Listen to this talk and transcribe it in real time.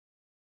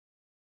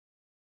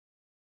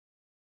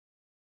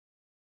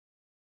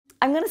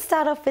I'm going to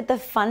start off with the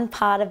fun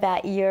part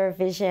about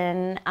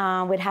Eurovision.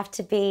 Would have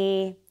to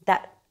be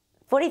that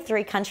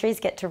 43 countries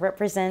get to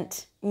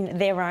represent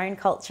their own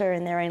culture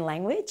and their own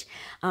language,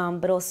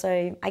 but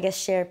also, I guess,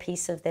 share a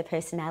piece of their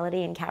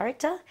personality and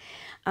character.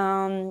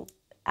 And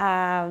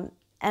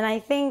I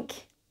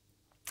think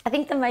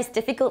the most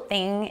difficult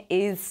thing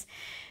is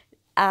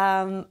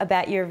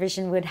about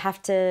Eurovision would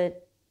have to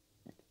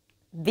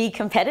be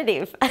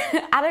competitive.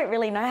 I don't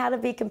really know how to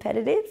be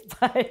competitive,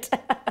 but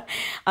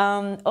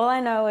all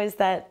I know is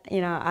that,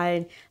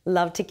 I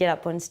love to get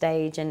up on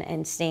stage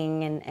and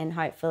sing and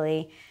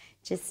hopefully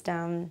just,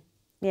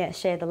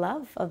 share the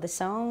love of the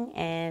song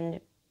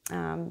and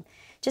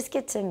just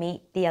get to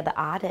meet the other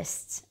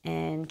artists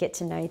and get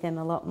to know them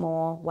a lot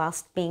more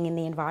whilst being in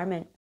the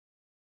environment.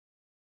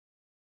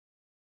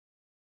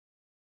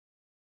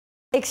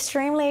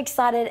 Extremely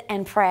excited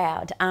and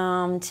proud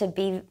to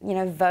be,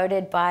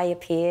 voted by your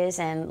peers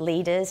and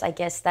leaders. I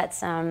guess that's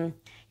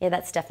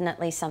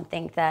definitely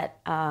something that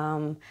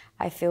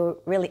I feel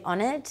really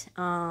honoured,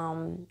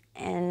 and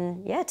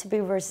to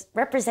be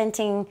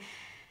representing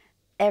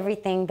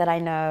everything that I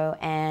know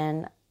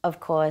and,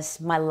 of course,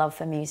 my love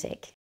for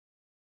music.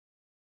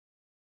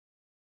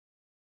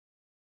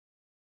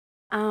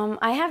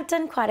 I have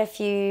done quite a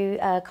few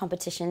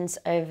competitions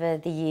over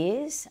the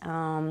years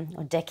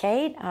or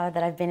decade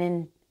that I've been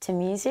into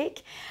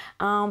music,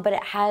 but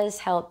it has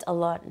helped a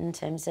lot in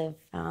terms of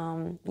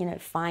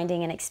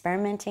finding and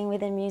experimenting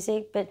within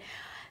music. But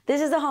this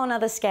is a whole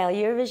nother scale.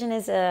 Eurovision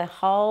is a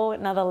whole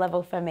nother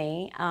level for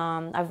me.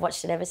 I've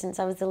watched it ever since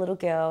I was a little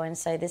girl, and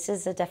so this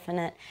is a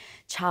definite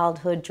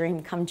childhood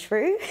dream come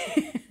true.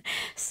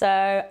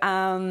 So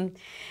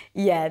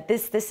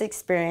this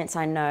experience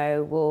I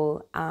know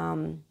will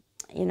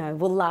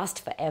will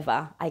last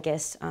forever, I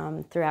guess,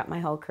 throughout my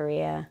whole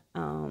career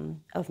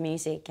of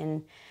music.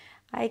 And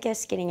I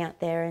guess getting out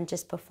there and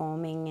just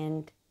performing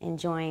and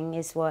enjoying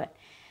is what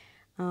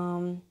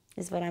I'm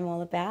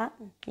all about.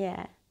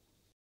 Yeah.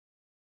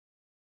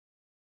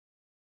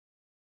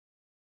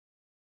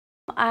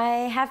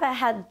 I have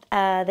had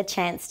the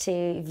chance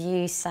to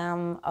view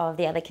some of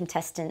the other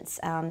contestants'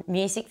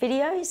 music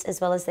videos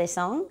as well as their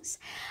songs.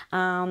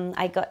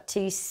 I got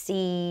to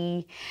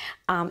see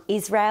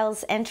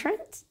Israel's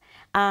entrance.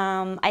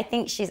 I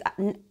think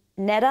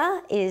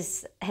Neda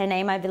is her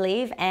name, I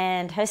believe,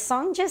 and her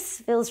song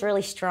just feels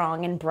really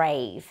strong and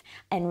brave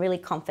and really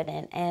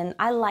confident. And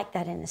I like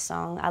that in a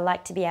song. I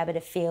like to be able to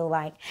feel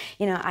like,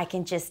 I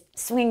can just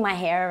swing my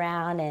hair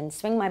around and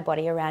swing my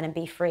body around and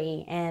be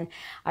free. And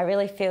I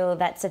really feel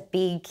that's a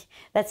big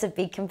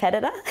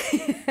competitor.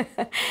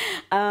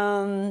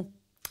 I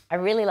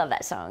really love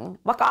that song.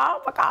 Waka,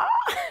 waka.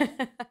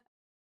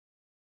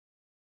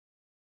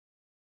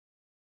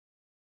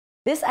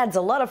 This adds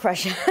a lot of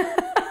pressure.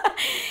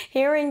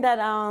 Hearing that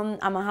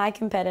I'm a high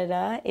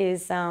competitor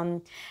is,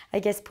 I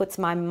guess, puts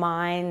my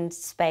mind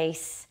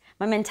space,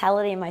 my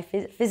mentality and my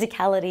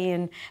physicality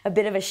in a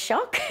bit of a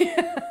shock.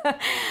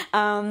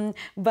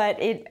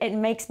 But it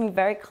makes me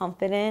very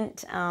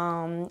confident.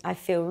 I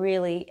feel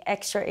really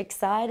extra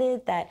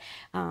excited that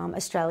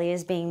Australia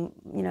is being,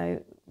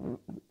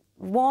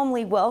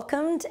 warmly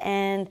welcomed,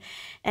 and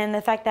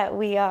the fact that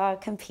we are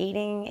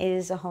competing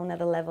is a whole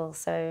nother level.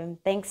 So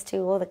thanks to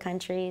all the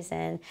countries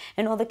and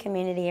all the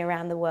community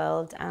around the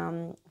world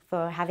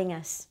for having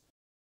us.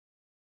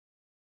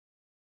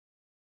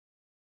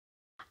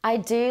 I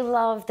do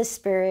love the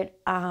spirit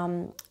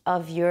of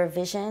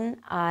Eurovision.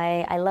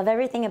 I love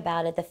everything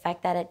about it, the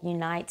fact that it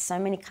unites so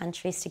many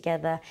countries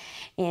together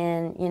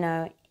in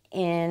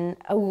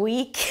a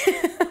week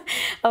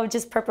of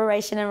just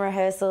preparation and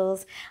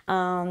rehearsals,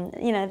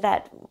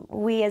 that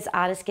we as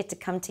artists get to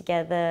come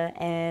together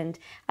and,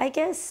 I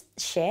guess,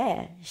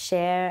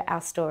 share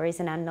our stories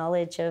and our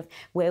knowledge of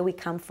where we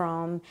come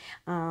from,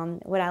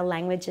 what our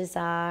languages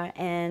are,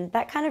 and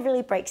that kind of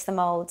really breaks the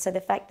mold. So the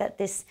fact that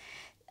this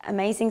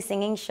amazing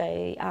singing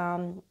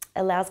show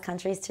allows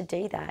countries to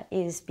do that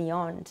is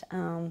beyond.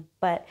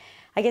 But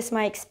I guess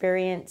my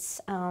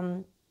experience,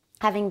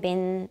 having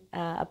been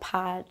a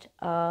part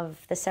of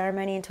the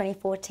ceremony in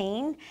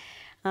 2014,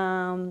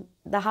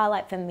 the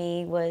highlight for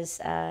me was,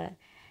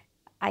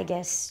 I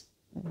guess,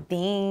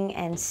 being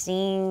and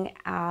seeing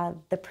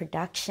the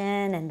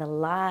production and the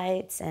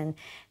lights and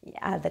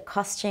the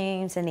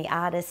costumes and the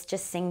artists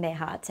just sing their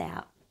hearts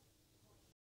out.